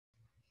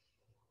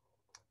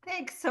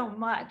Thanks so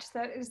much.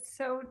 That is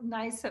so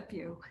nice of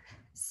you.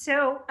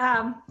 So,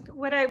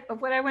 what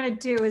I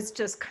want to do is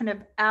just kind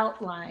of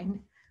outline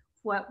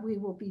what we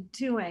will be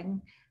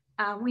doing.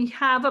 We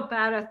have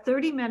about a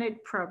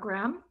 30-minute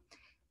program,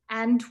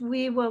 and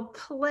we will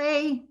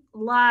play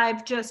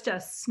live just a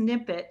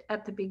snippet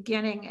at the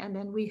beginning, and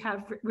then we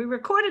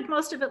recorded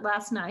most of it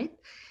last night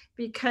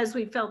because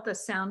we felt the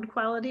sound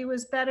quality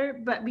was better.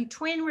 But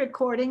between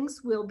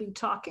recordings, we'll be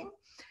talking,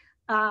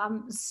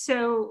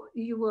 so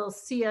you will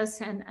see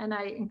us, and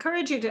I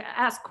encourage you to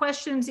ask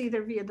questions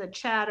either via the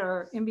chat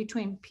or in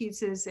between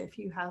pieces if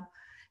you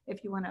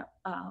want to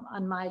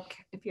unmic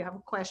if you have a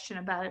question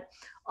about it.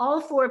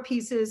 All four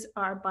pieces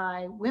are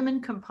by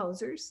women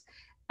composers.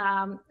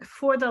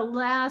 For the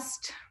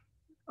last,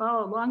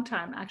 long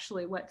time,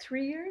 actually, what,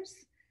 3 years?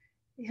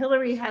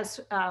 Hilary has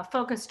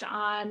focused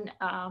on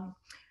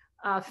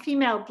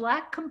female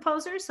Black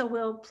composers, so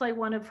we'll play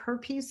one of her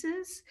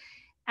pieces.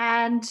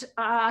 And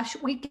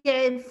we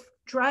gave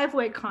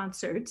driveway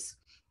concerts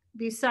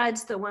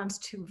besides the ones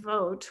to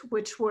vote,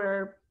 which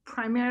were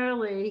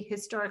primarily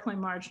historically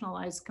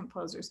marginalized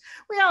composers.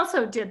 We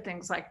also did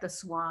things like the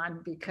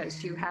Swan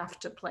because you have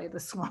to play the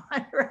Swan,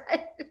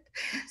 right?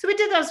 So we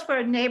did those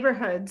for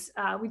neighborhoods.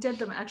 We did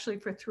them actually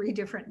for 3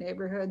 different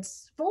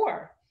neighborhoods,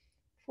 four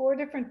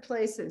different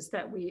places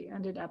that we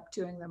ended up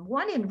doing them.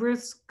 One in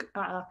Ruth's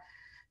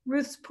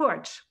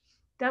porch.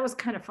 That was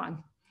kind of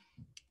fun.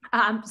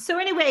 So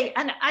anyway,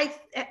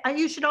 and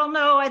you should all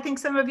know, I think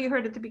some of you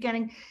heard at the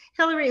beginning,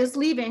 Hilary is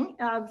leaving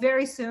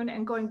very soon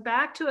and going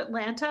back to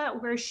Atlanta,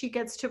 where she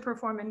gets to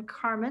perform in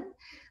Carmen.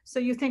 So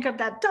you think of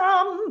that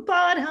dum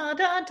ba da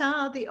da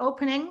da, the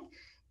opening.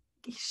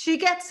 She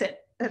gets it.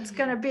 It's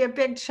going to be a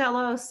big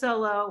cello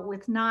solo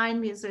with 9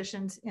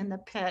 musicians in the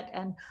pit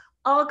and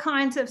all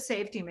kinds of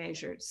safety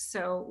measures.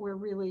 So we're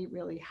really,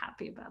 really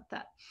happy about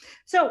that.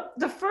 So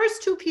the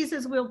first 2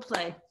 pieces we'll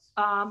play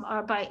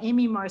are by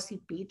Amy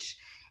Marcy Beach.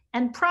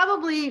 And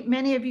probably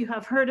many of you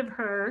have heard of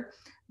her,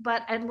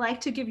 but I'd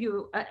like to give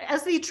you,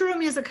 as the true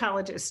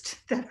musicologist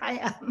that I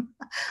am,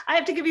 I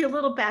have to give you a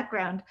little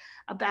background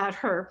about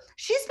her.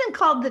 She's been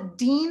called the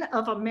Dean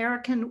of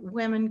American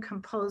Women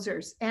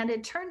Composers. And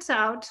it turns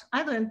out,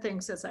 I learned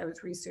things as I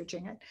was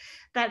researching it,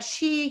 that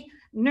she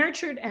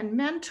nurtured and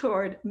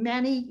mentored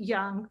many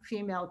young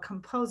female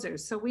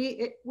composers. So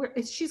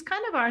she's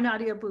kind of our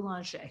Nadia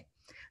Boulanger,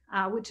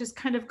 which is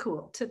kind of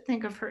cool to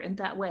think of her in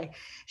that way.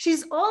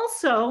 She's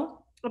also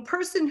a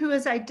person who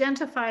is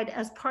identified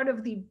as part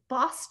of the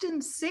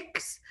Boston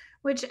Six,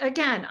 which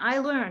again, I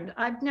learned,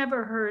 I've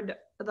never heard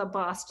the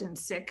Boston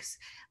Six.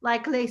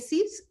 Like Les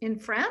Six in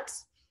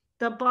France,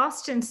 the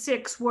Boston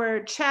Six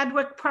were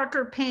Chadwick,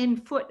 Parker, Payne,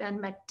 Foote, and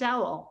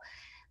McDowell.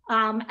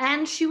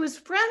 And she was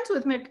friends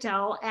with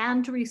McDowell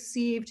and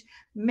received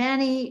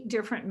many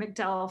different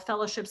McDowell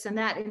fellowships. And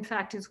that, in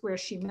fact, is where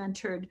she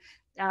mentored.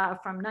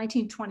 From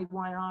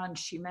 1921 on,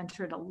 she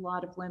mentored a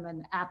lot of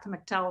women at the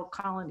McDowell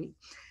colony.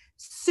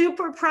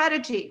 Super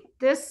prodigy.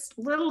 This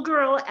little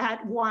girl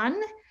at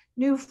 1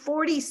 knew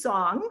 40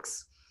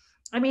 songs.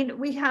 I mean,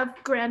 we have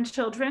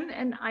grandchildren,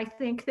 and I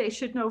think they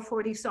should know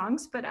 40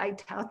 songs, but I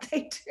doubt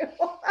they do.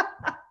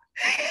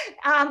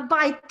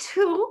 By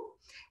 2,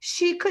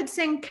 she could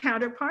sing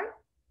counterpart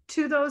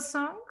to those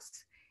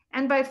songs,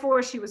 and by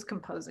 4, she was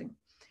composing.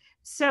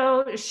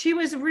 So she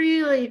was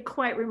really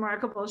quite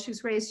remarkable. She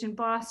was raised in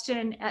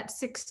Boston. At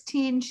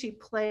 16, she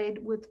played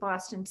with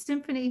Boston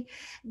Symphony,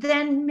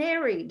 then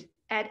married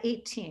at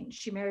 18.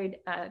 She married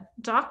a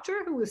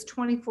doctor who was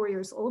 24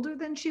 years older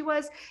than she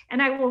was.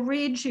 And I will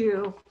read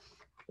you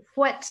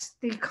what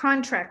the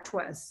contract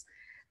was.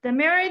 The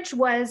marriage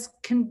was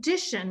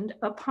conditioned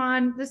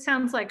upon, this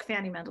sounds like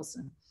Fanny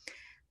Mendelssohn,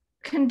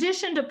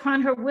 conditioned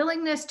upon her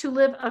willingness to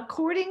live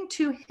according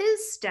to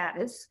his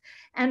status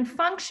and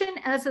function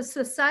as a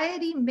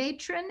society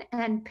matron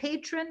and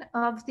patron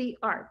of the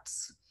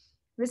arts.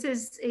 This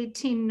is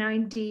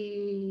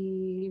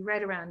 1890,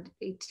 right around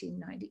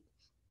 1890.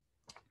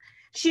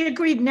 She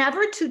agreed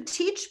never to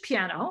teach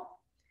piano,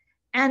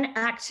 an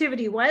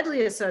activity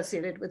widely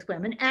associated with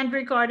women and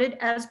regarded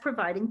as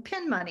providing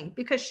pin money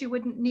because she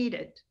wouldn't need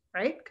it,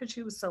 right? Because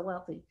she was so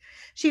wealthy.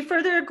 She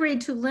further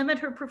agreed to limit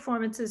her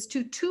performances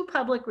to 2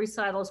 public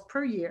recitals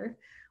per year,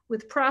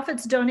 with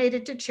profits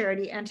donated to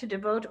charity, and to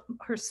devote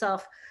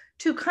herself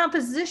to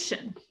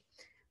composition.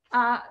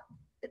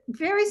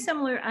 Very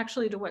similar,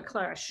 actually, to what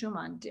Clara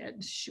Schumann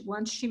did.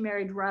 Once she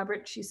married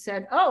Robert, she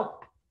said, "Oh,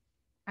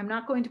 I'm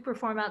not going to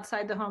perform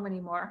outside the home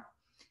anymore."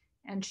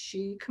 And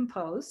she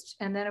composed,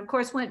 and then, of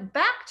course, went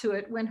back to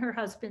it when her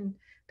husband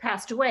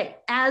passed away,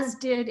 as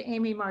did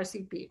Amy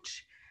Marcy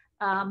Beach.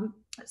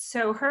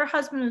 So her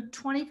husband was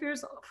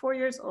 24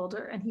 years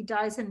older, and he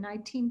dies in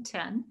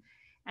 1910.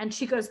 And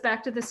she goes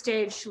back to the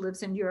stage. She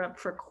lives in Europe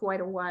for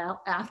quite a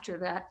while after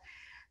that.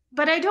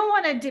 But I don't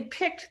want to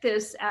depict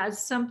this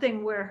as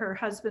something where her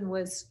husband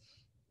was,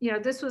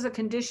 this was a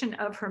condition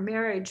of her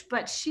marriage.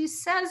 But she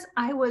says,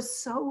 "I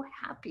was so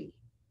happy.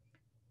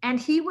 And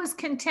he was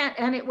content,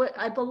 and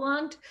I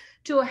belonged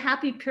to a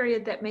happy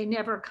period that may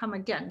never come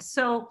again."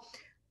 So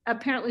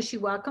apparently she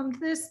welcomed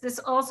this. This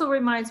also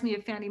reminds me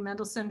of Fanny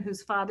Mendelssohn,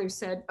 whose father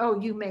said, oh,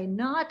 you may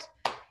not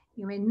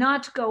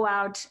go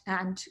out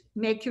and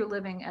make your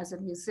living as a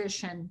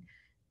musician.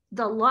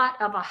 The lot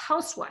of a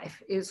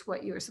housewife is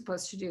what you're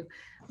supposed to do.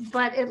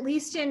 But at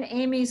least in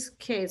Amy's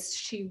case,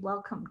 she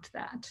welcomed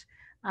that.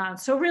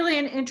 So really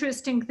an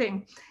interesting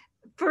thing.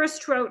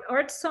 First wrote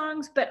art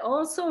songs, but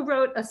also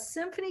wrote a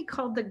symphony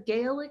called the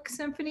Gaelic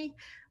Symphony,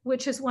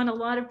 which has won a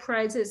lot of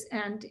prizes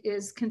and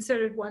is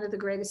considered one of the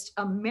greatest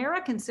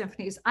American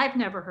symphonies. I've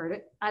never heard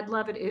it. I'd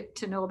love it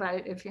to know about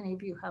it if any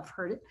of you have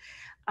heard it.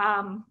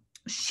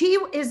 She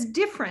is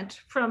different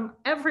from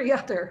every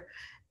other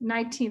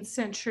 19th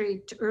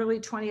century to early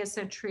 20th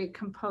century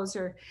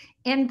composer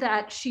in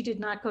that she did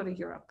not go to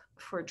Europe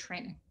for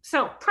training.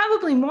 So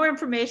probably more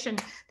information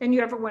than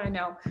you ever want to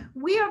know.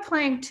 We are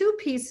playing two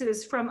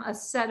pieces from a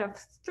set of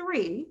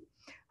three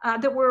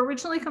that were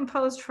originally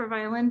composed for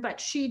violin, but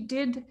she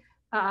did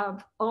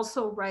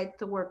also write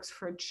the works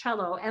for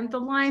cello. And the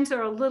lines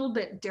are a little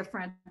bit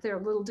different. They're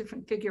a little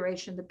different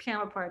figuration. The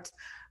piano parts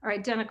are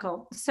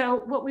identical. So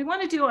what we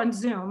want to do on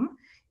Zoom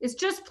is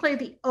just play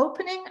the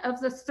opening of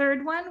the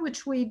third one,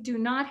 which we do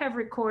not have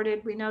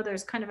recorded. We know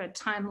there's kind of a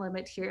time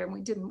limit here and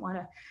we didn't want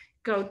to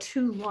go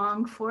too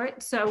long for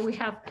it. So we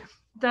have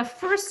the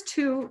first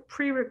two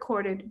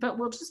pre-recorded, but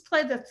we'll just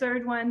play the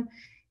third one.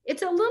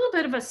 It's a little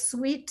bit of a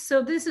suite.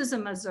 So this is a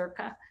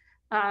mazurka.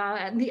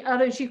 And the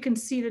others, you can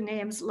see the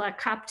names, La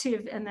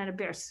Captive and then a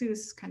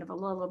berceuse, kind of a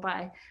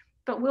lullaby.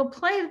 But we'll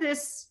play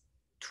this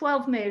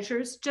 12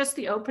 measures, just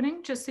the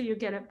opening, just so you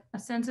get a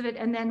sense of it,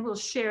 and then we'll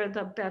share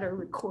the better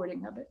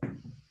recording of it.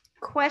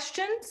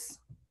 Questions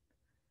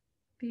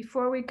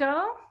before we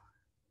go?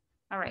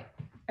 All right,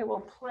 I will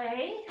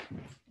play.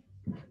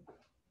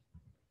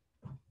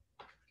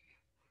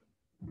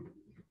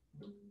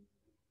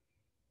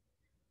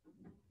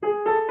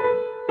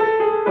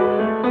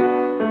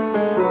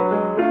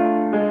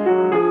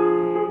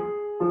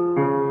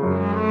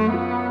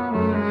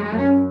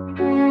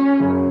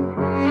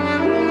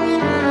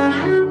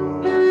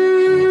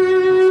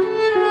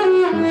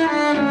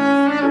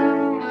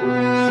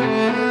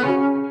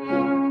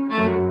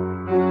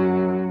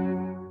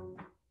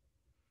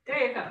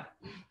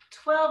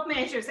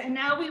 And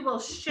now we will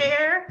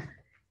share.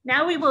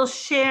 Now we will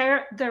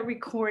share the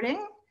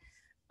recording.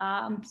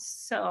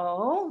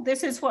 So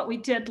this is what we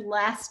did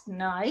last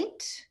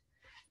night.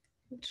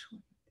 Which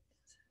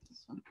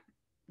one?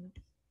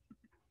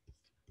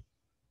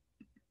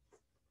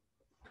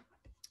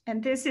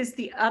 And this is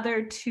the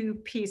other two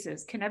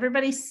pieces. Can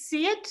everybody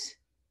see it?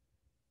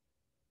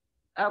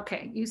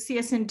 Okay, you see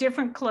us in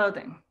different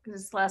clothing.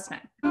 This is last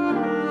night.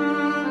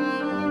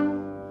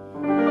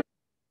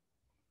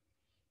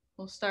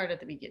 We'll start at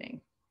the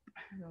beginning.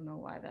 I don't know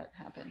why that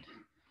happened.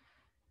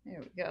 There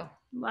we go.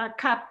 La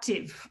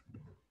Captive.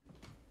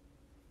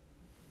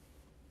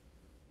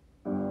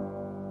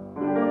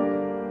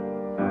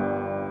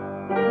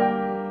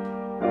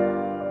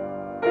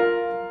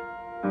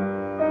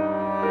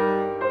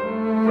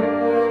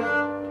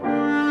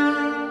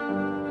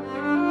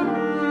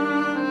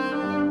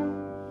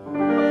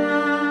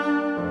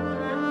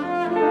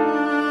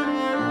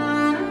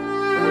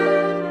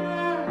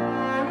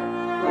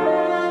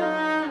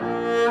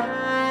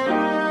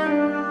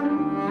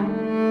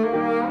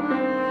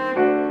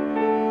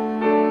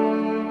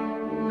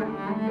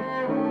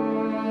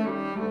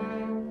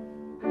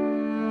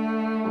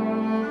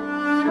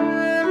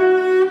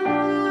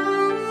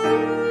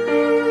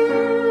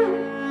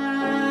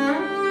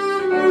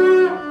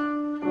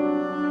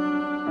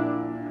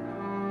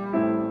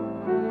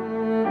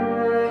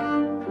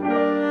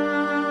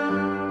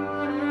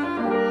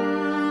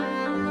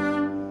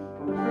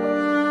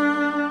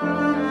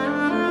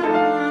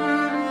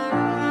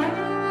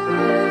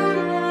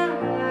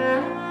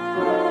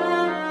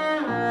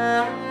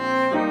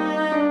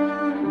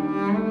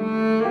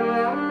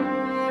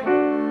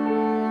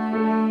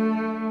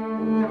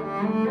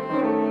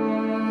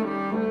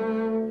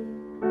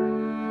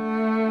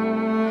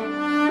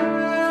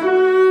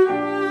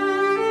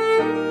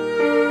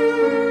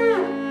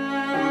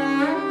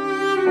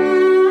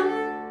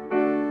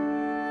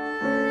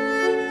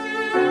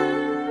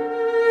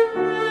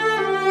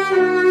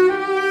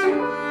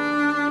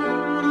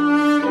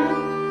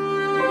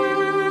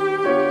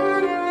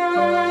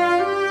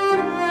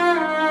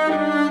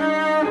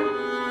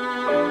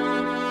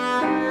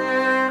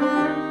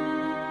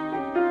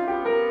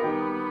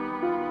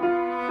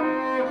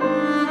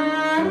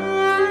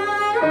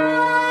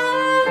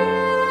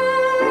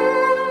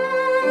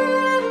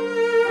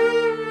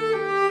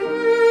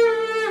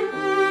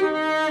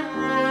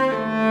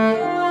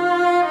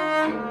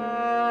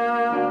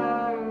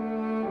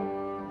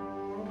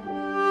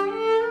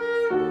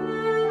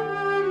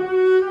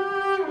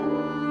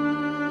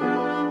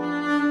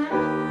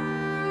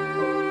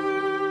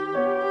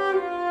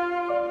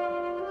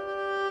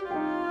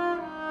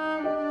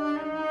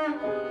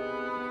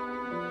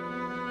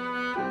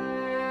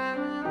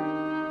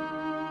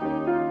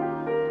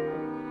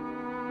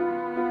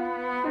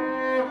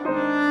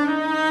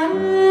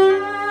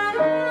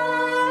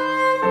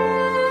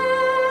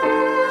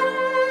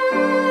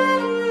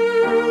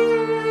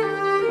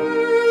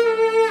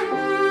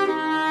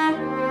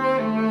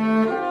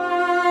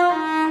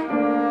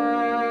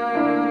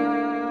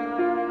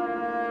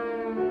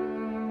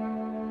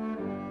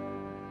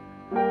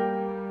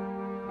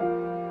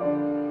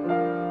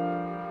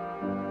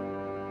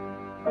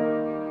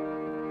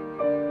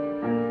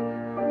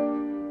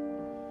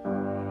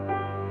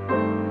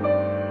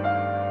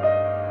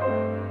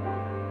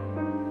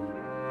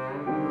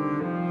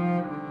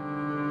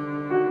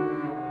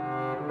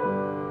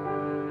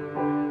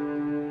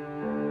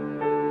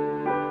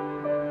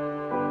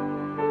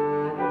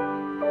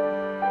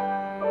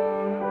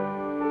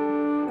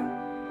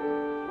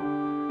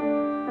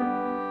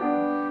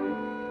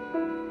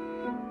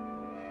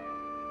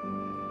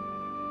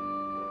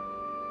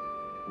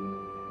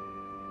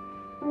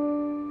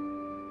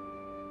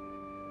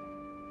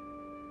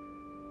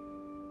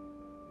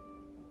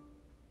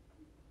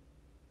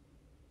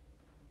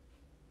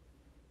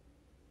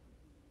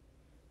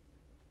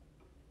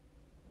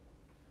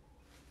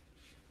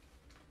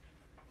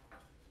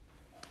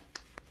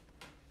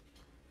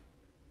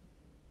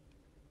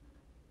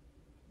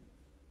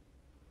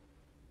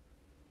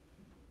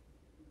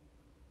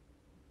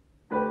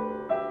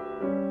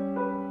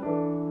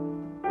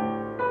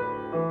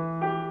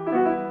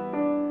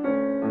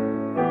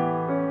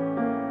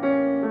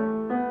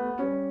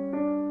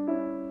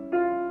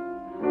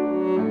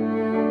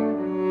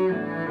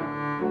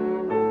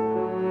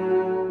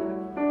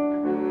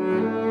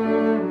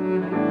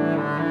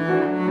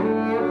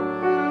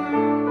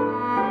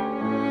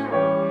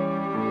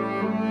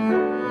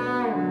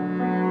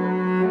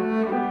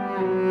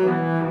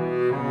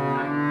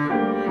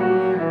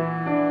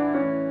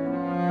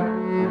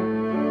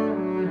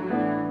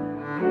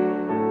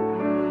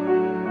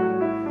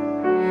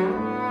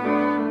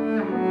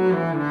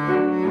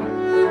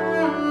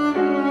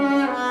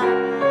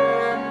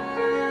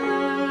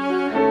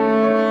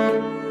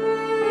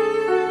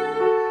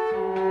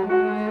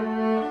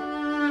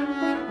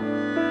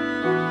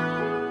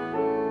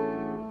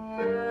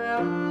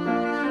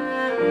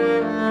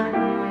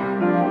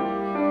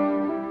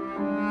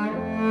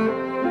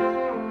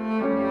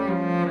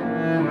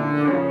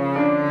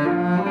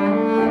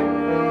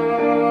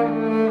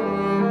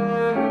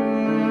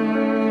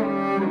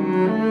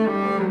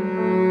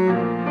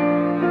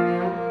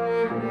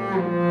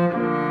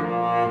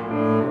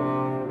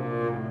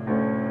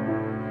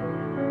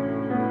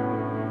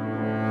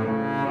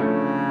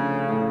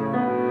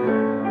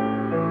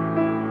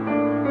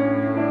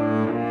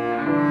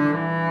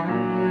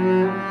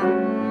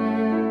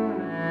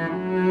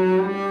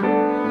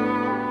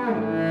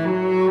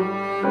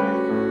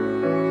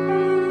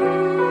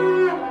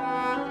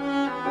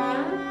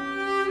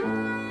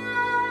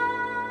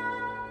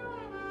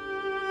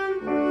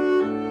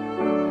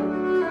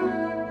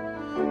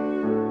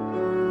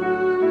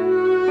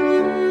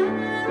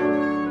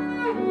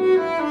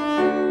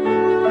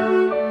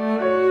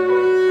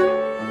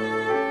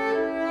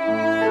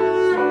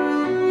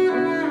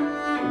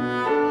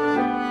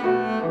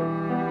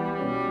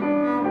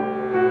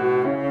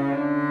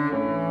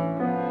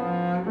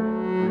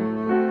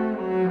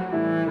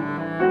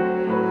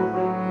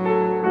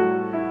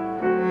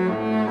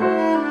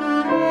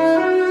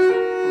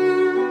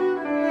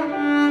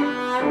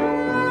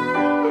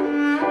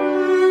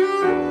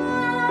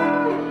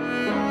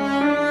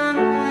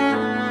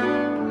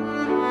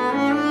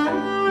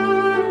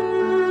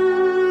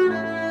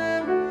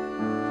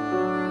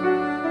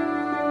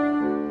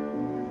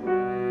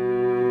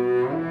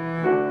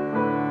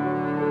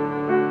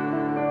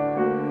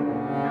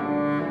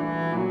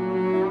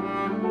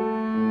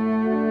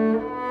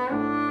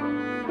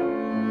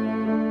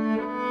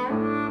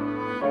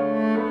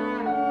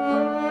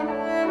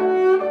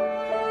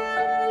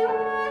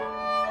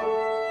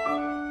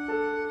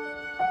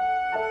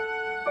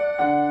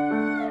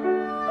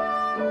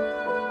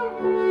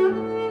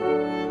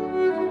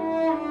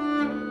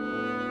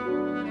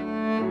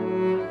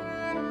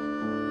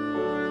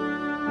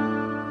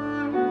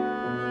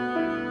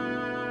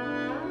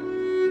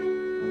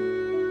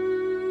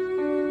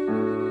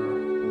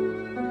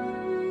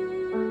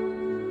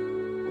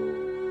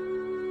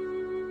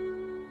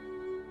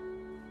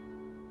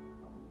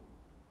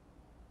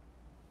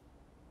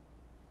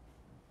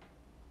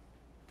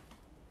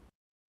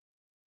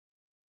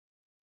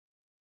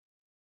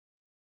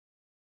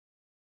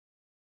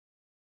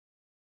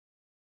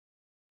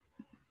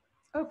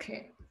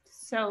 Okay,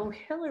 so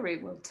Hilary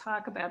will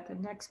talk about the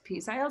next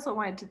piece. I also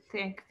wanted to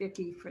thank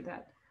Vicki for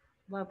that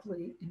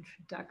lovely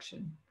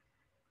introduction.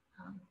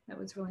 That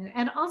was really,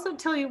 and also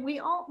tell you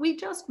we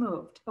just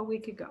moved a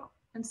week ago,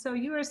 and so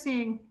you are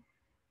seeing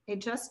a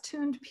just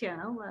tuned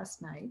piano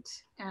last night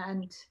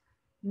and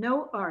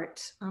no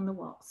art on the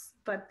walls,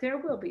 but there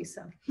will be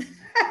some.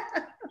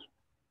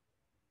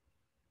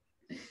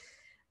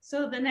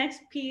 So the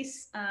next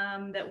piece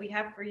that we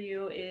have for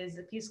you is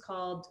a piece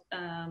called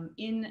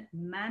In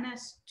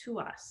Manus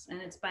Tuas, and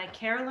it's by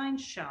Caroline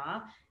Shaw.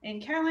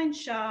 And Caroline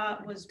Shaw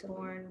was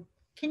born.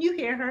 Can you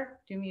hear her?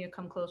 Do you mean to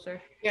come closer?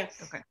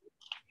 Yes. Okay.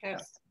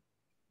 Yes.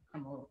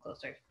 Come a little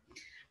closer.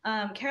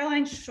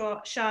 Caroline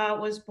Shaw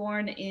was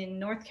born in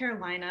North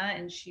Carolina,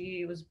 and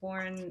she was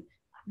born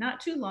not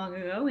too long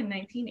ago in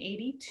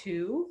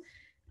 1982.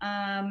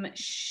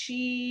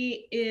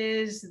 She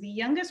is the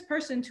youngest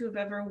person to have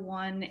ever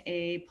won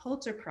a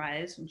Pulitzer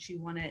Prize, and she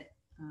won it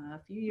a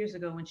few years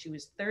ago when she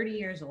was 30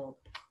 years old.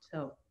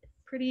 So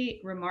pretty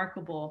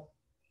remarkable.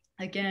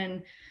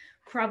 Again,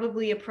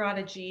 probably a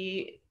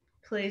prodigy,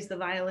 plays the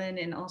violin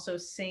and also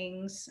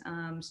sings,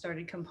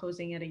 started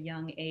composing at a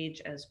young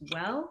age as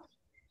well.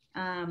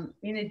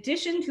 In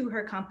addition to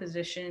her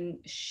composition,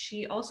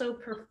 she also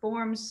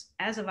performs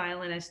as a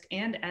violinist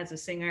and as a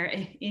singer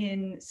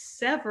in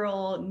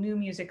several new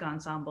music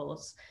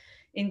ensembles,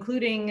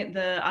 including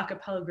the a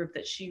cappella group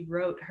that she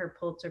wrote her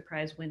Pulitzer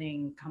Prize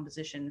winning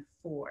composition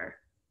for.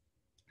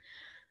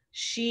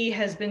 She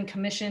has been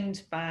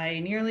commissioned by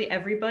nearly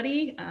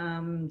everybody,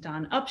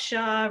 Don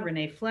Upshaw,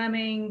 Renee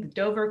Fleming, the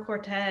Dover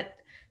Quartet,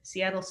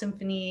 Seattle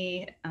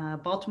Symphony,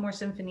 Baltimore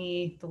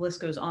Symphony, the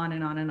list goes on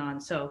and on and on.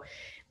 So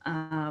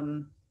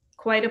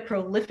quite a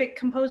prolific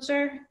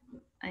composer.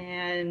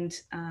 And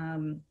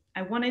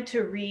I wanted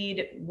to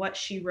read what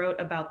she wrote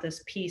about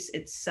this piece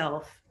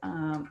itself.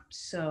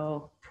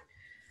 So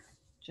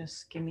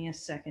just give me a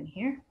second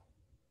here.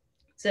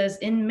 It says,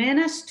 In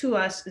Manus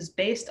Tuas is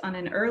based on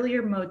an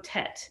earlier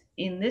motet,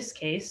 in this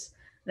case,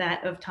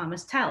 that of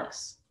Thomas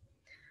Tallis.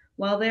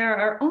 While there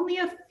are only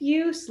a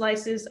few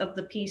slices of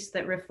the piece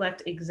that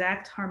reflect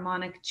exact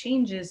harmonic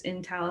changes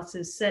in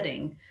Tallis's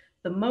setting,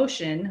 the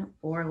motion,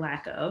 or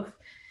lack of,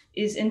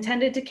 is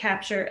intended to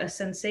capture a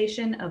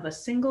sensation of a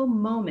single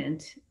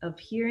moment of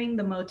hearing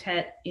the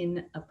motet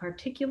in a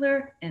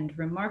particular and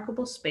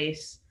remarkable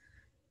space,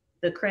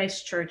 the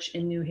Christ Church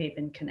in New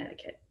Haven,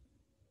 Connecticut.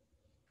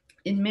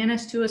 In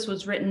Manus Tuas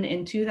was written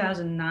in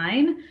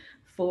 2009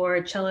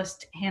 for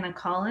cellist Hannah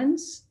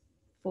Collins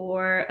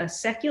for a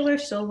secular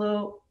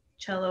solo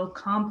cello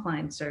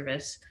compline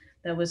service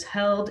that was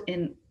held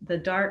in the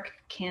dark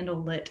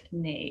candlelit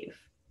nave.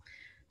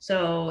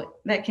 So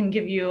that can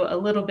give you a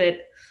little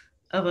bit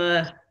of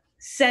a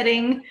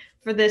setting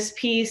for this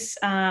piece.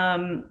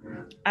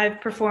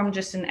 I've performed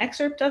just an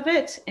excerpt of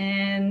it,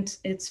 and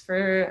it's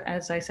for,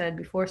 as I said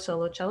before,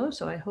 solo cello,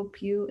 so I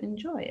hope you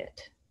enjoy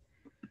it.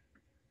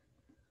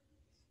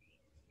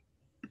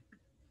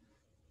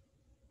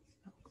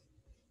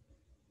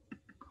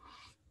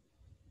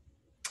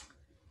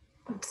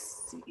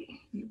 Let's see,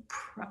 you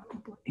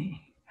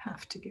probably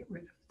have to get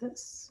rid of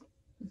this.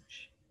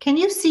 Can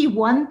you see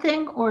one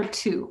thing or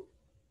two?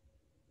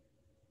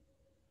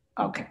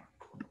 Okay.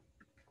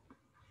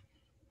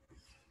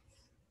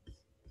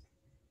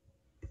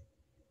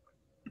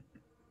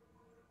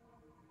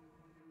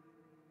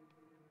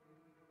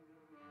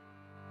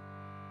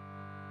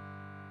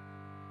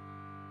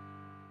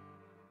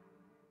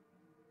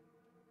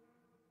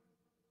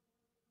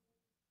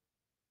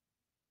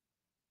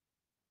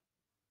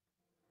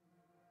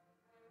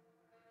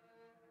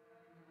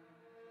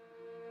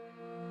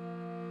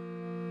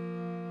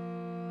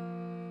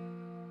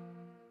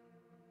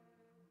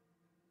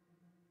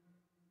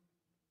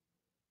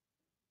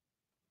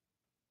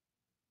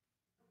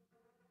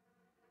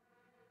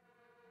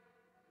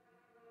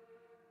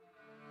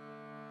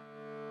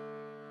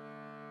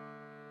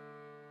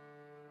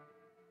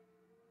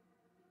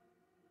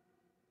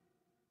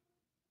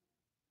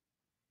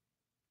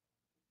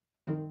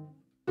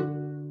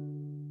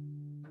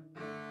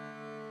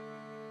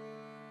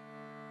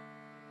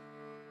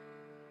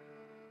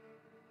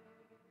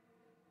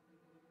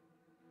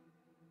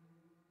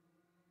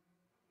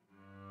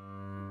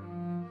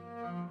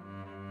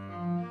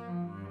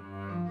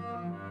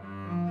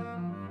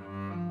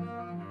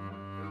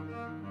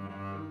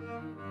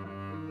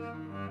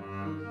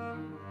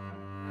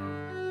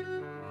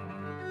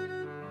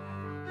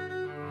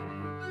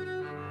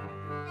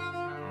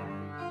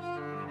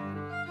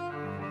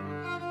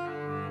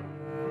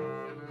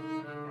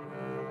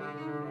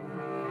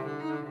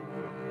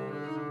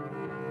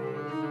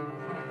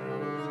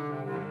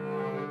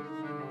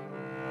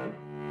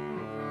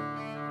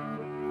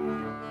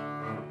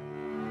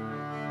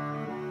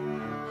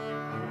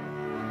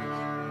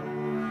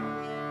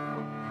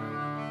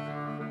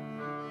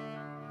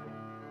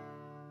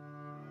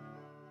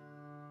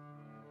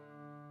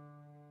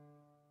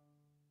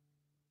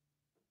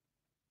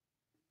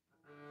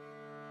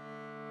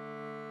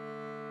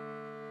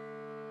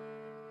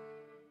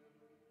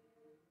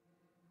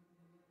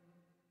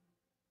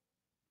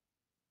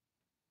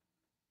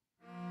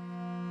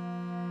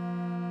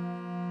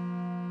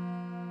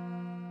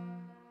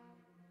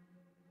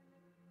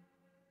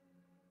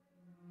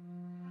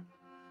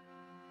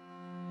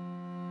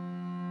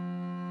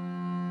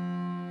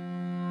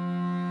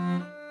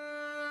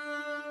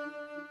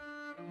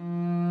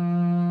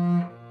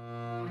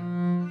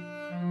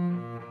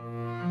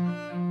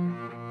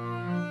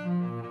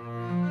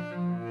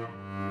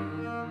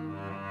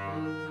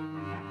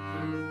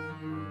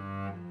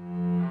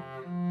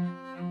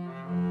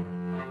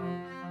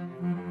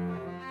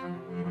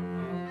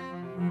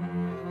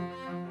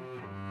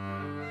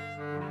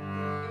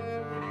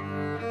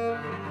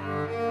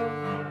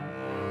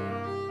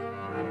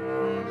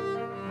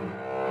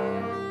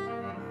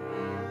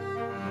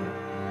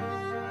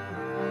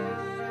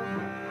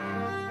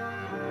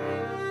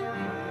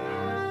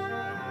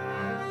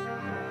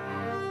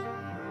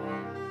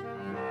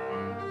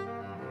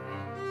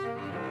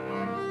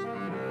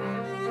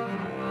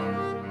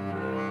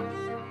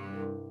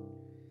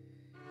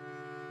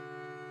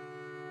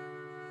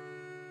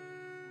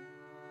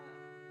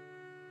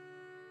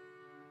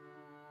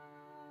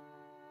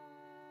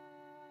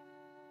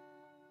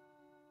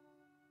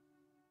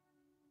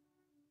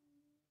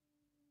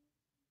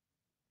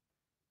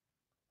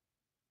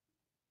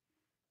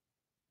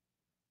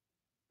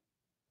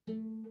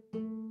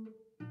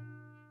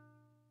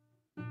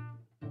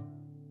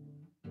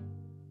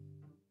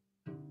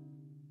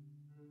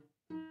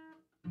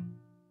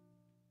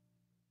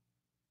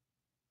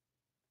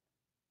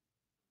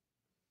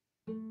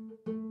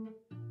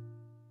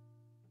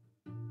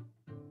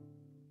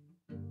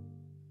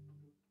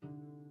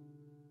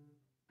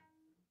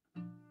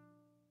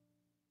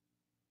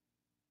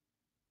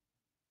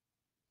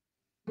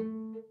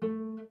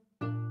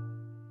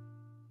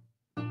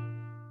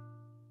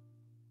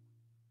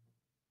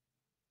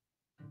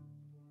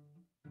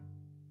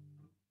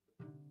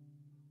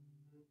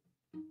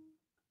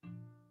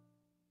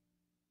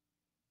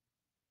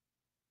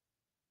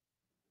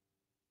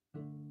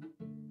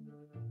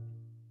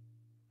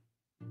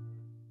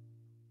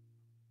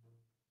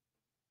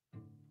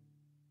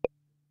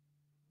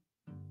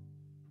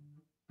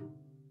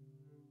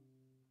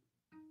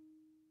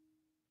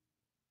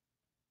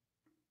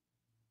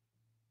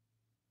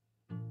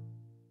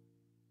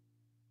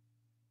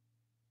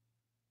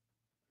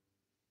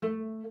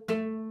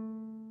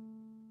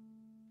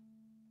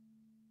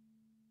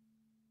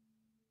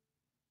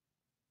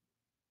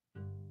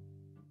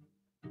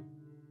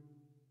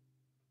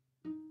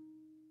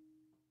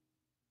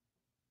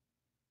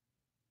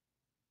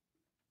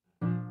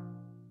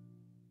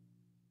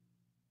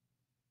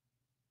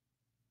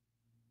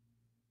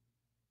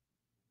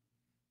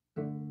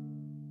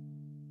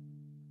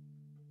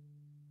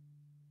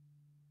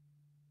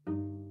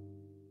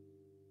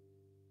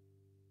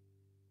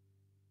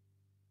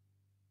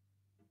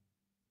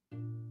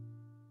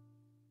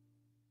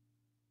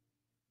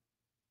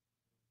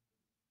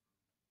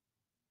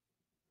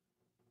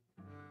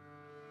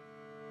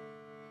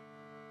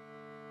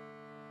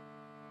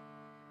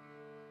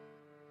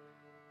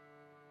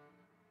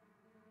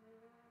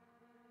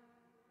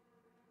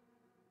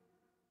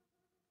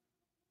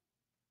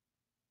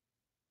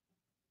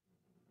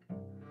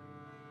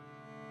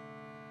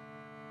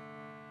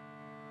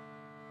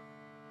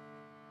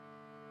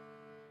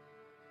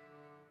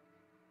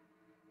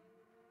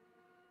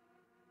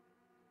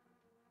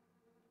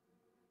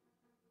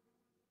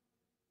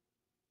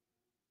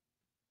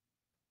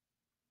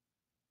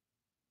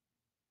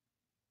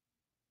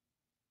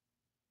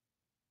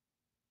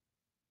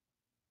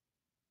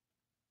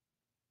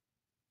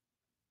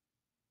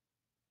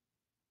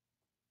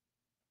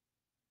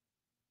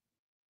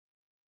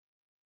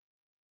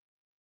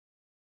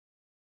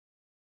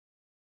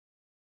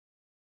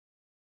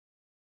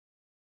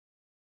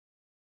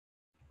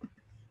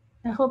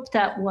 I hope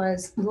that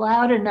was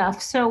loud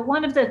enough. So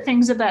one of the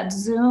things about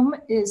Zoom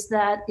is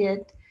that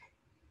it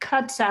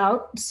cuts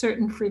out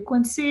certain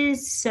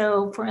frequencies.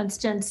 So for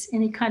instance,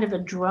 any kind of a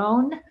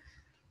drone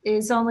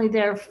is only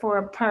there for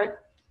a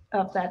part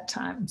of that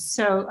time.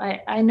 So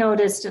I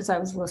noticed as I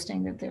was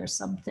listening that there are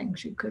some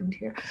things you couldn't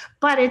hear,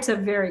 but it's a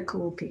very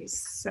cool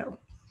piece. So,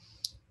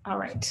 all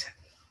right.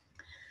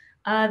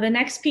 The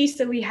next piece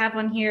that we have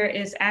on here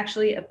is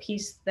actually a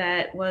piece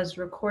that was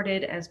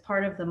recorded as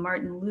part of the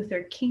Martin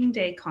Luther King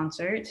Day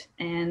concert.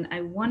 And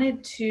I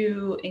wanted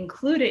to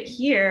include it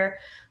here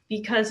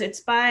because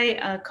it's by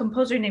a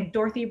composer named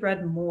Dorothy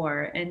Red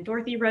Moore. And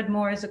Dorothy Red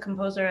Moore is a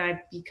composer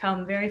I've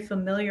become very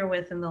familiar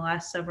with in the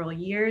last several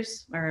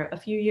years, or a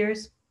few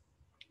years.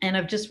 And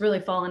I've just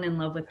really fallen in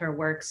love with her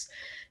works.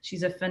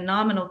 She's a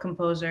phenomenal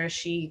composer.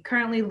 She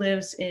currently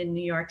lives in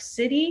New York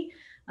City.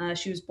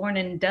 She was born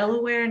in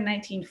Delaware in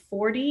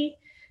 1940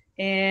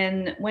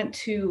 and went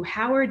to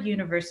Howard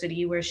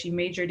University where she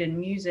majored in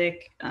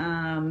music.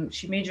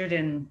 She majored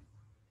in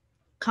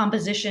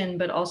composition,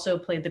 but also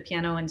played the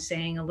piano and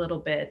sang a little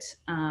bit.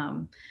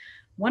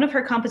 One of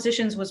her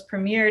compositions was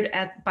premiered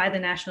by the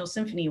National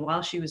Symphony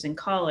while she was in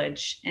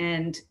college.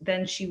 And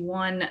then she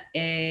won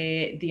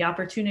the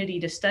opportunity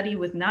to study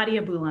with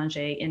Nadia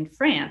Boulanger in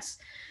France.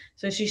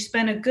 So she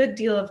spent a good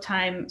deal of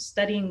time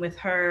studying with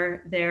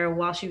her there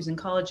while she was in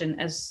college and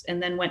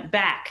then went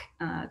back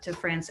to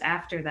France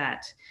after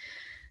that.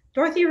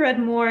 Dorothy Red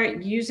Moore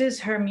uses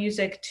her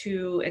music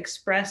to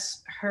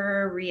express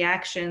her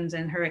reactions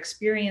and her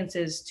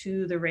experiences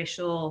to the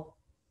racial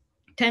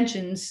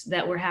tensions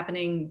that were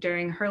happening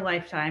during her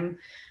lifetime.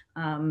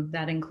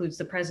 That includes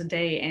the present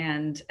day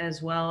and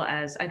as well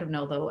as, I don't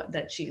know though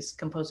that she's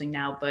composing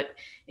now, but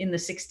in the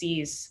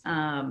 60s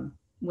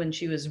when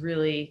she was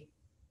really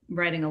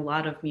writing a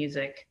lot of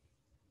music.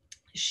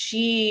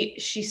 She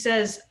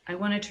says, I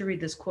wanted to read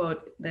this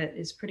quote that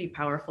is pretty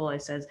powerful.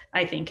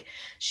 I think.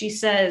 She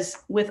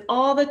says, with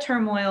all the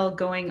turmoil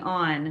going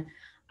on,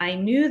 I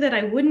knew that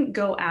I wouldn't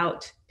go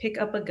out,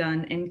 pick up a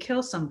gun and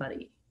kill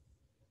somebody.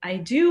 I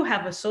do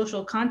have a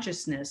social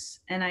consciousness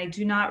and I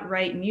do not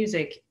write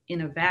music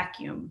in a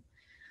vacuum.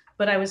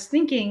 But I was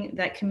thinking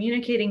that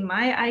communicating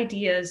my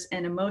ideas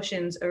and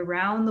emotions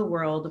around the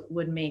world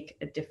would make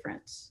a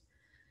difference.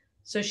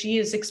 So she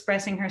is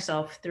expressing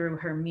herself through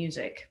her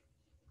music.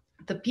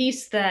 The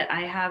piece that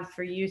I have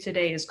for you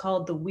today is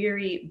called The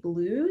Weary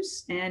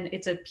Blues, and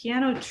it's a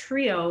piano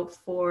trio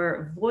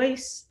for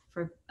voice,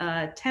 for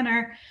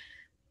tenor,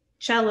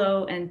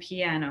 cello, and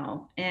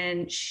piano.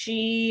 And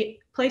she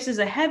places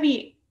a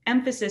heavy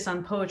emphasis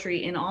on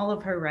poetry in all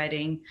of her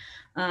writing.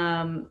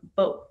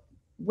 But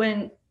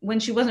when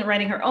she wasn't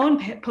writing her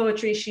own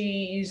poetry, she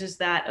uses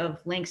that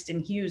of Langston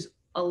Hughes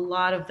a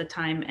lot of the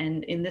time.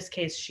 And in this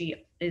case, she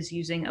is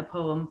using a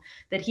poem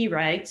that he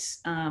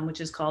writes, which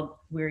is called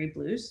Weary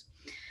Blues.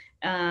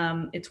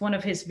 It's one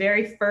of his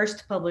very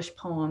first published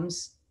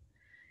poems.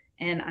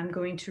 And I'm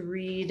going to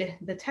read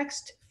the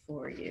text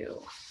for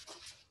you.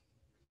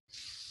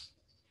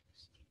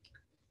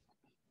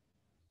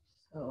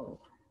 So,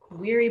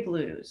 Weary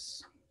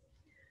Blues.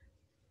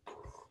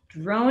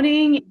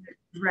 Droning in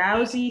a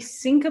drowsy,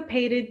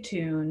 syncopated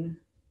tune,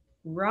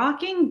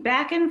 rocking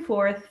back and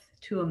forth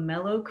to a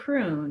mellow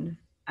croon,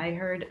 I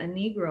heard a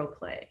Negro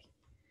play.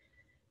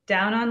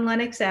 Down on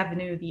Lenox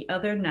Avenue the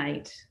other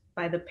night,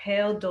 by the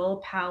pale,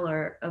 dull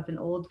pallor of an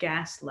old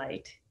gas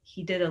light,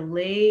 he did a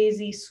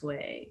lazy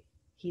sway.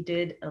 He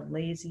did a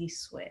lazy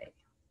sway.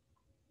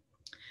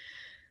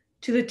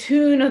 To the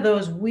tune of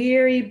those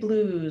weary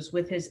blues,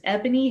 with his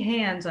ebony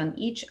hands on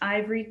each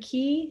ivory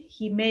key,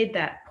 he made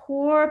that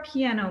poor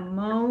piano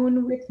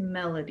moan with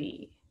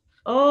melody.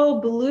 Oh,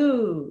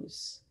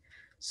 blues!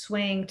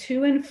 Swaying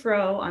to and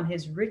fro on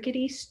his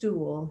rickety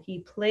stool, he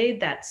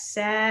played that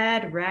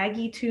sad,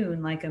 raggy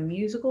tune like a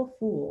musical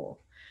fool.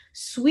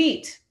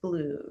 Sweet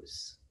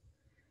blues,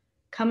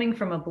 coming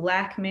from a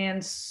black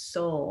man's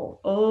soul.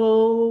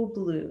 Oh,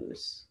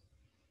 blues.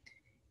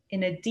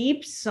 In a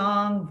deep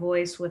song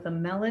voice with a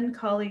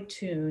melancholy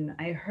tune,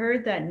 I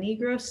heard that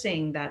Negro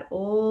sing that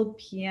old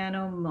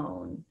piano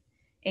moan.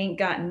 Ain't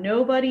got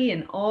nobody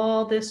in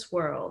all this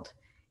world.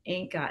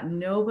 Ain't got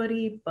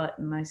nobody but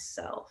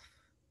myself.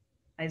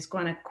 I's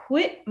gonna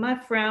quit my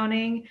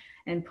frowning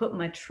and put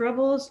my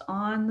troubles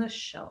on the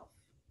shelf.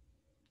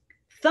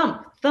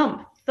 Thump,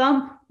 thump,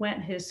 thump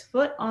went his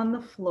foot on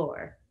the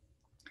floor.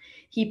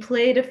 He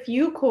played a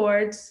few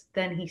chords,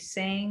 then he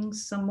sang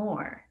some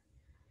more.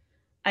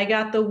 I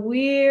got the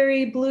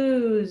weary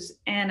blues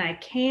and I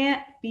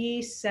can't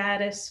be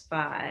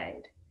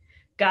satisfied.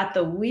 Got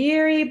the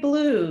weary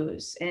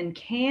blues and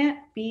can't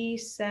be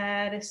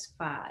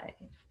satisfied.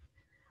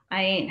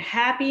 I ain't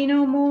happy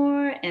no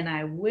more and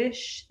I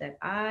wish that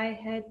I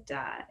had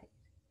died.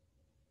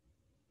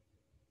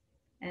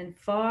 And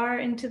far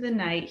into the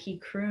night he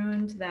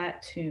crooned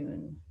that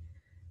tune.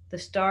 The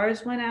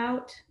stars went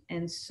out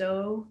and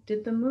so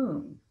did the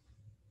moon.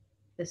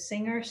 The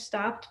singer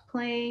stopped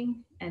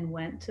playing and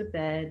went to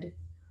bed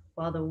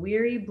while the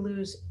weary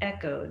blues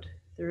echoed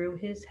through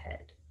his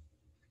head.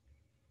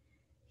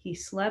 He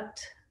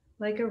slept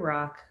like a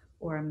rock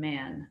or a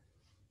man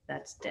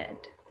that's dead.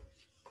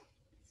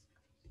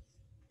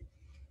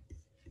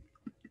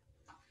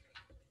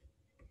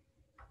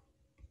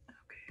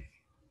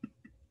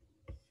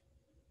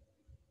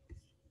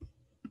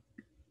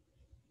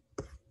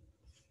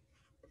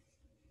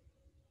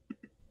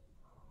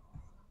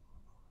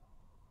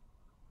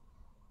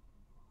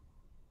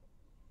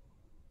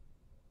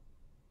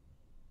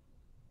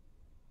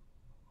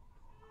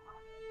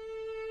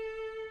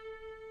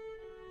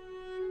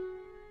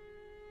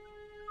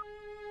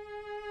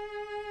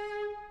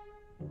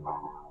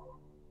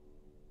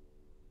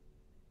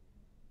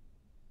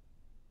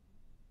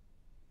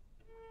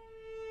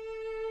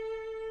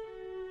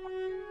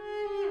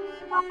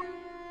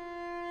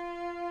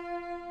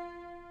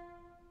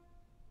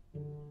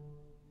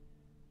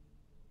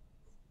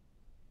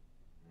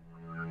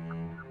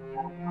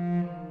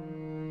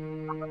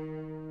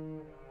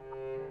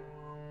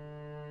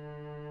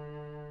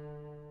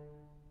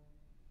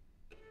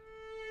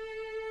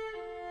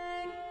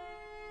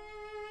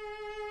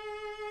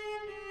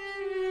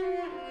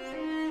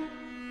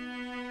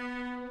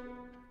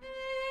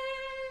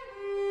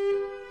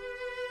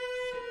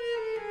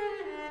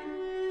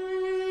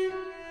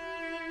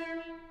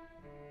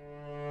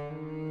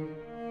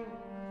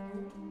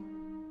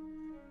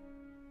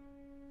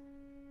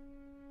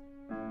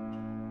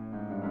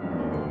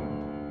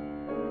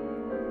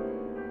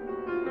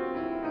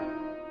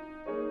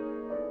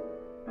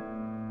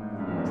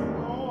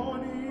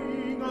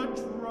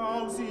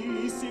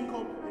 Drowsy,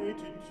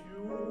 syncopated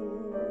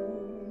tune,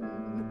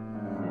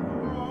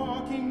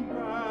 rocking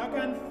back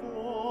and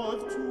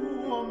forth to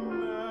a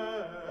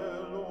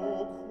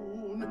mellow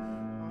croon.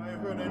 I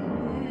heard a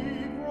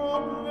Negro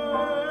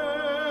play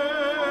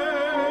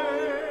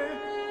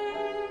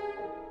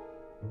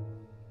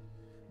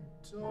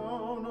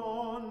down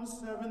on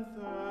 7th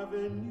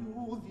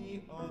Avenue the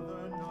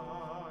other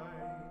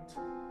night,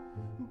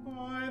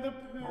 by the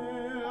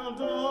pale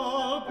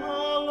dull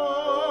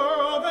pallor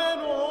of an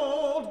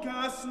old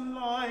gas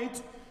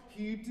light.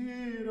 He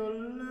did a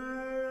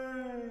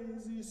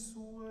lazy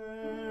sway.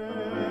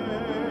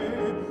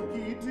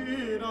 He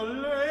did a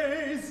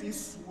lazy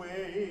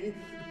sway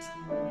to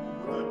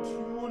the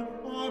tune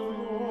of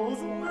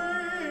those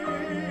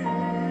weary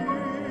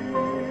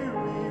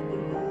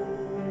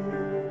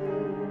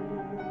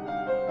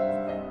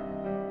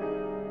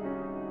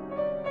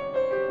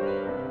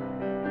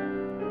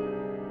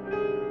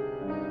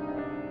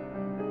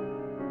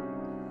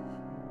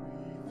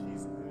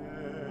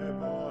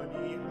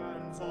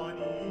on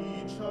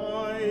each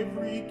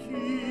ivory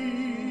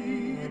key,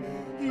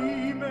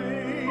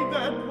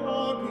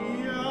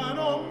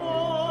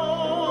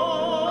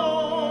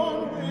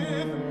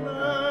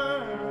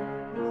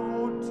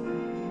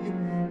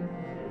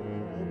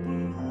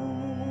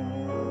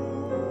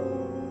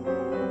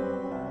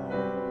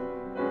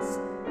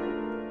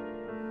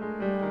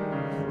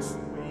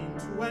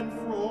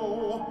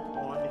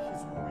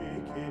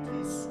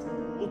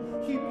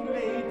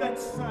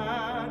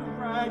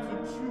 shaggy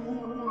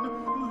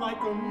tune,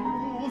 like a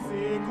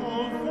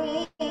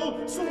musical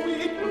full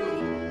sweet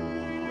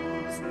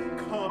blues,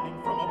 coming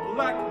from a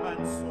black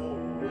man's soul.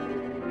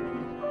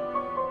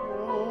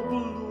 Oh,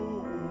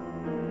 blues.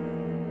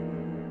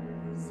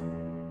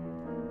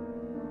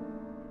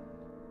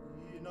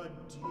 In a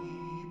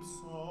deep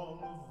song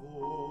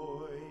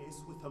voice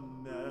with a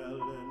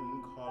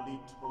melancholy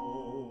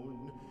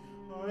tone,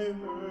 I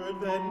heard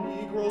that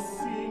Negro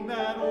sing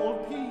that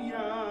old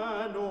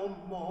piano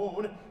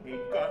moan.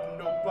 Ain't got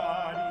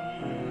nobody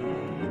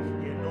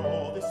in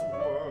all this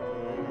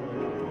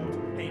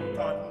world. Ain't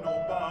got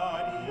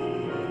nobody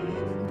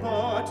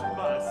but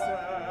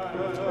myself.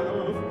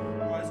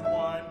 Was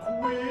one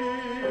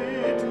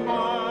quit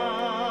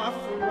my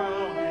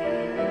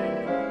frowning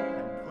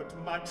and put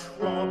my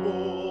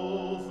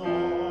troubles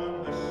on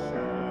the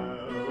shelf.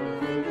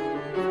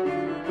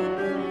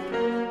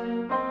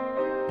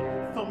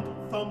 Thump,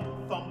 thump,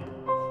 thump,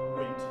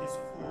 went his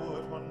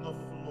foot on the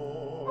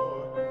floor.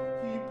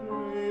 He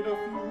played a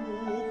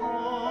few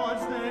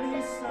chords, then he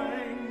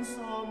sang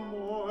some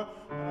more.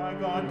 I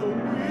got the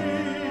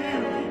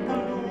weary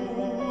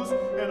blues,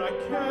 and I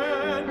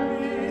can't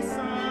be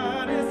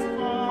satisfied.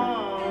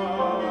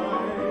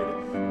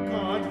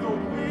 Got the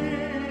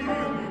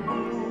weary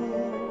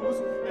blues,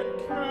 and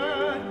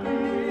can't be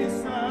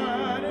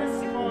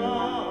satisfied.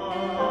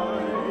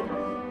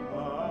 I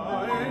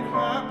ain't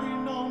happy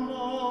no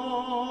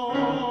more,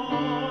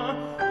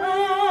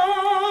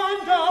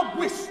 and I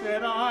wish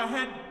that I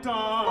had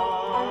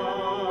died.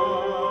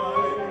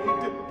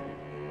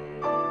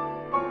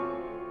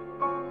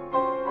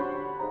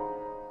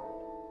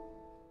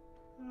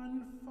 And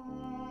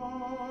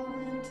far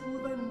into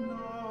the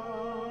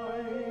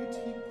night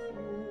he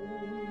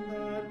crooned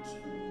that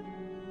tune.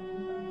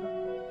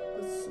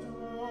 The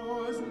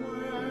stars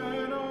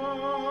went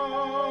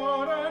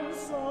out, and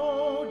so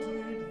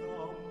did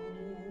the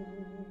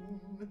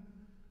moon.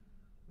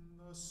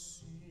 The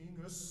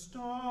singer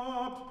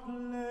stopped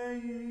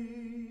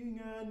playing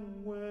and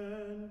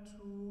went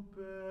to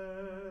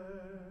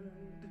bed,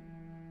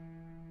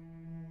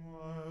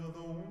 while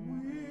the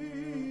weary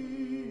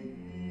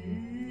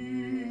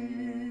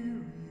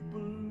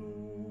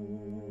blues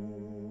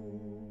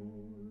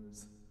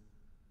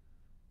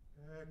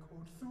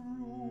echoed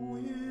through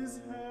his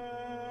head.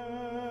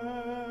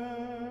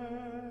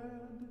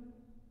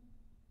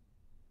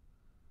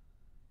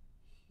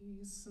 He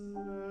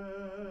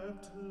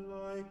slept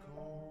like a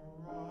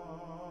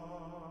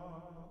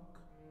rock,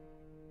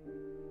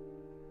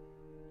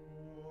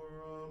 or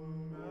a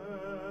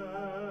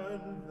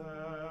man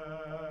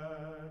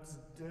that's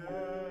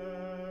dead.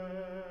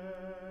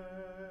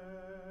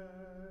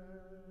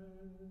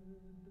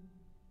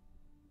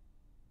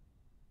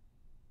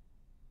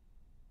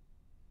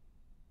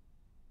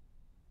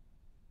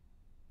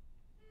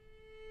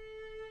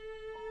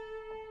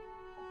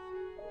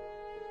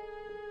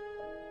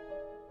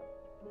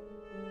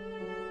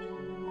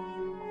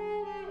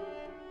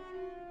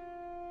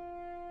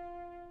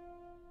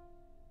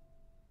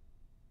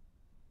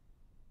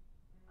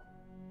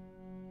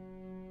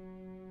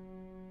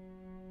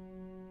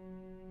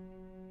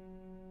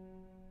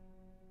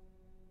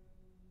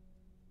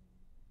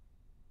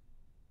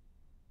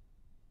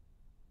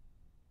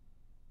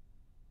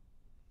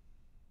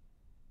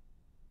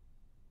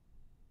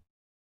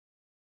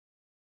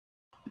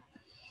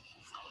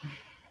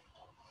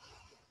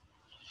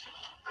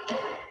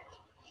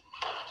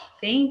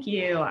 Thank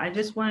you. I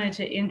just wanted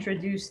to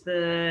introduce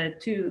the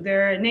two.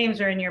 Their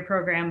names are in your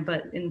program,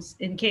 but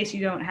in case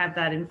you don't have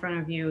that in front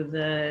of you,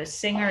 the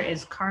singer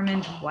is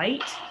Carmen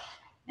White,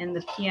 and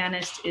the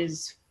pianist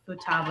is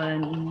Futaba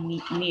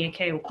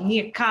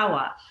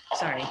Niyakawa.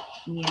 Sorry,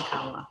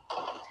 Niyakawa.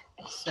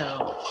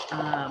 So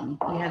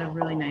we had a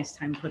really nice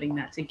time putting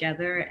that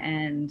together,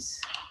 and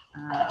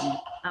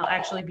I'll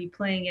actually be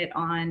playing it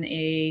on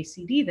a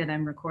CD that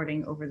I'm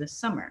recording over the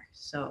summer.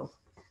 So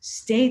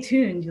stay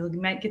tuned. You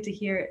might get to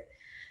hear it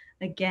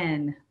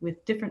again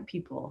with different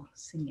people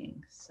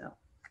singing. So,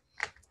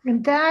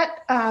 And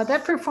that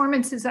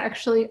performance is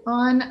actually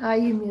on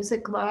IU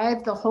Music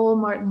Live. The whole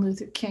Martin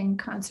Luther King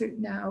concert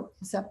now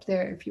is up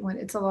there. If you want,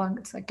 it's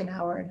like an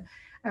hour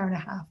and a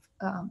half.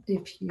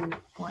 If you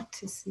want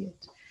to see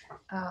it.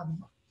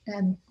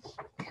 And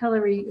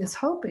Hilary is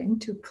hoping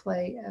to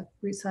play a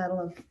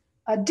recital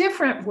of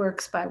different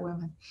works by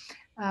women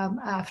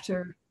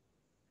after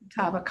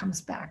Tava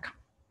comes back.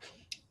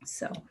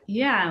 So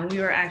yeah, we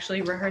were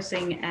actually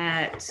rehearsing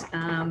at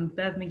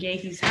Bev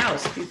McGahee's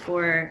house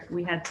before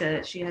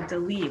she had to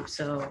leave.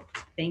 So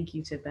thank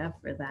you to Bev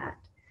for that.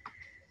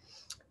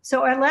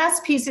 So our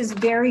last piece is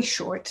very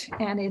short,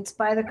 and it's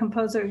by the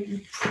composer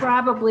you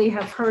probably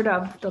have heard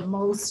of the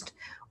most,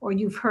 or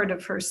you've heard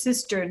of her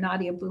sister,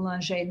 Nadia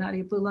Boulanger.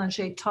 Nadia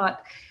Boulanger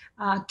taught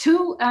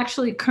two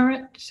actually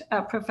current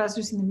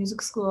professors in the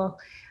music school,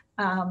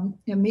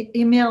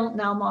 Emil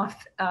Naumoff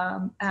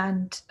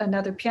and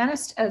another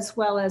pianist, as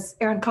well as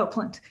Aaron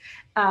Copland.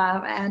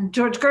 And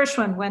George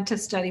Gershwin went to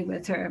study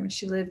with her. I mean,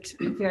 she lived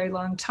a very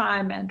long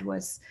time and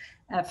was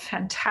a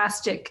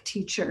fantastic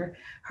teacher.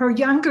 Her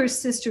younger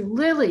sister,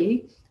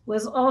 Lily,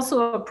 was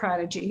also a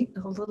prodigy,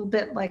 a little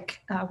bit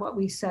like what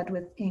we said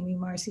with Amy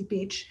Marcy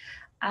Beach.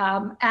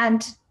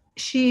 And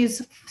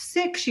she's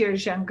 6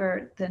 years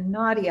younger than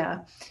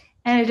Nadia.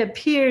 And it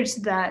appears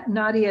that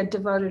Nadia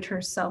devoted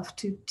herself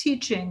to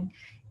teaching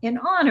in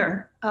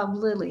honor of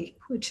Lily,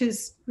 which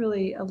is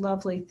really a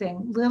lovely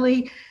thing.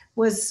 Lily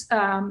was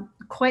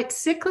quite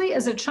sickly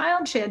as a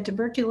child. She had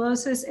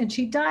tuberculosis and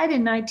she died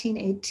in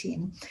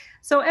 1918.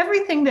 So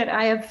everything that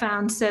I have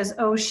found says,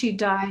 oh, she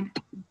died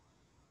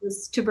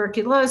with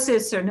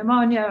tuberculosis or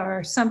pneumonia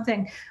or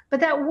something, but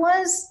that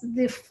was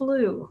the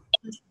flu,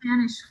 the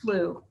Spanish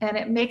flu. And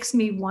it makes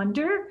me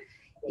wonder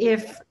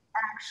if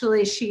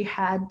actually she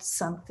had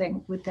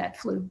something with that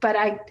flu, but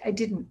I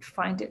didn't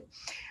find it.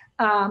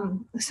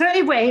 So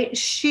anyway,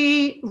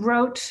 she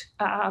wrote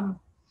a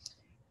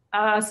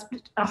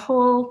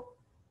whole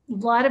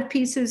lot of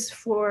pieces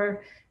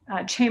for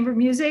chamber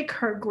music.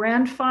 Her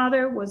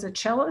grandfather was a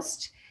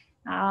cellist,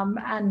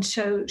 and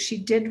so she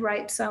did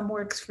write some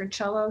works for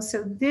cello.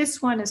 So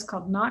this one is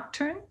called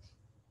Nocturne.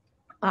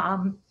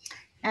 And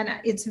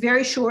it's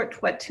very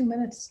short, what, 2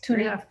 minutes,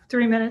 2.5,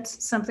 3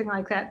 minutes, something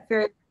like that.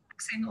 Very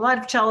relaxing. A lot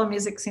of cello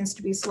music seems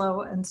to be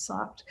slow and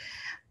soft.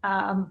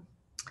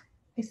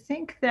 I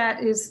think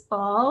that is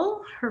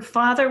all. Her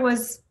father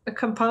was a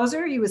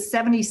composer. He was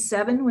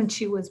 77 when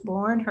she was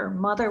born. Her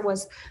mother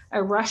was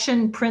a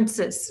Russian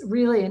princess.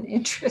 Really an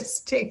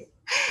interesting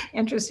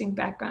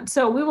background.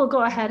 So we will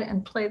go ahead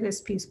and play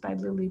this piece by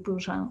Lily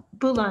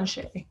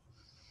Boulanger. All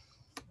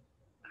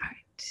right.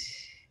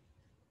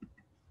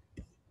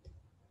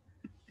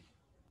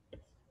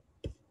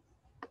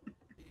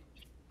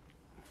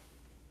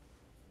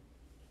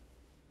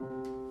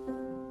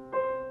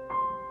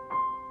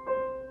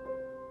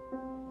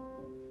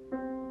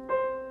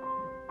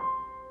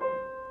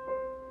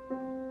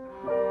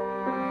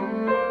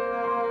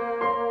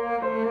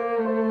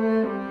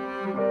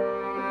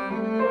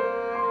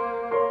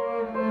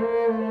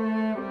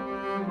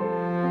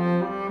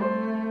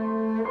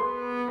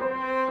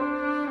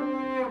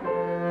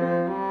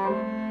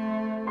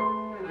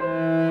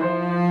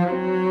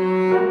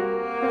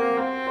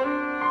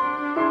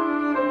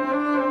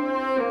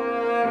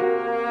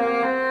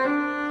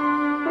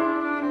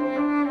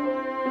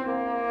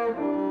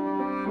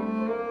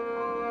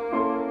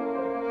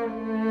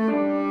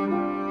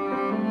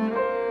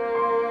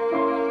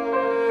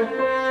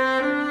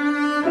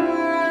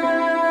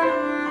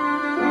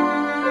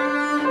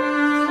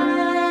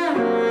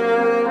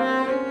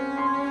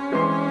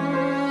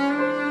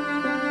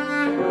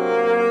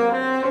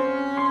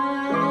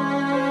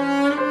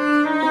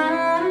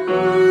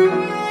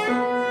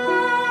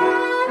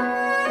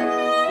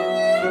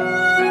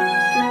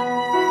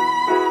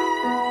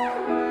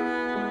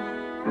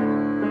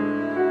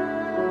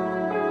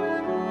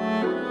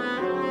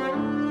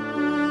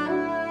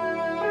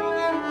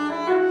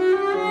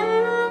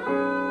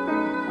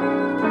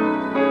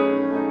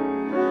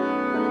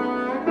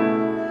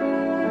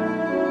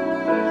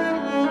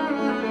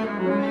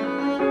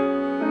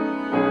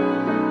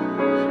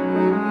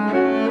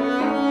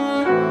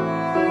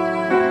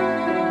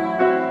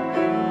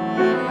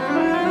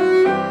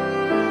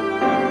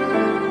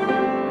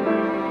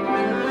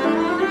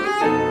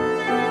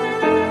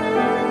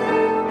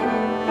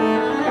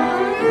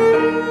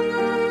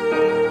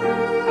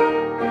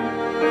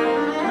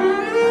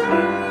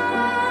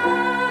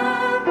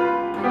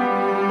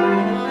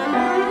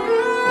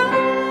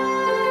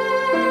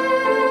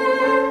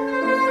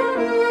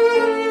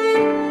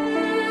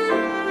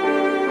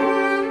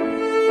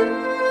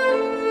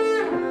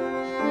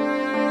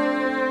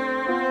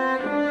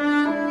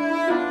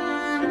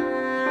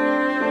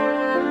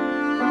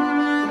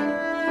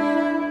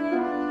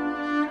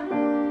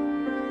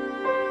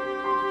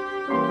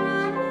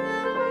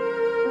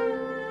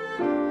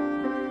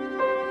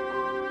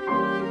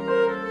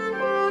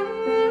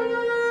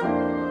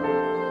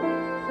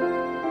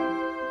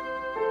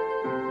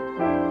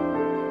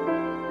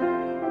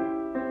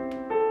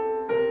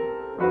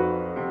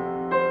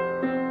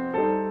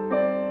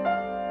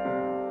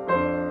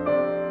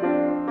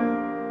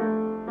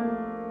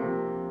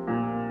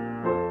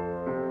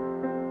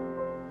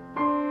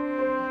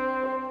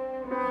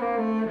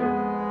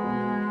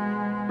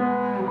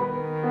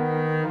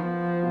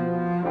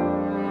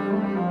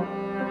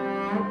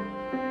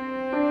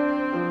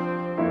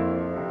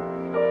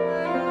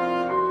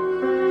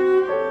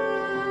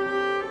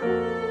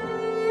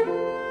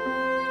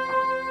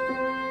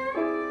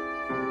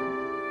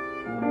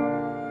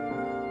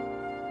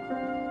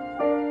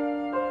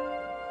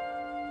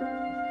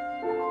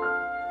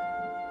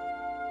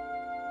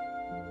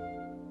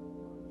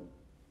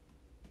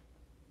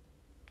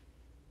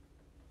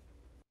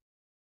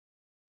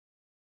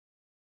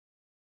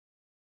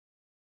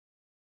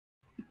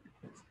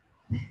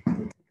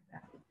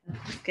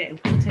 Okay,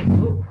 we'll take.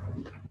 Oh.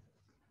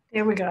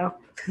 There we go.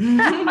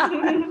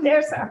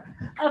 There's our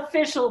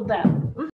official bell.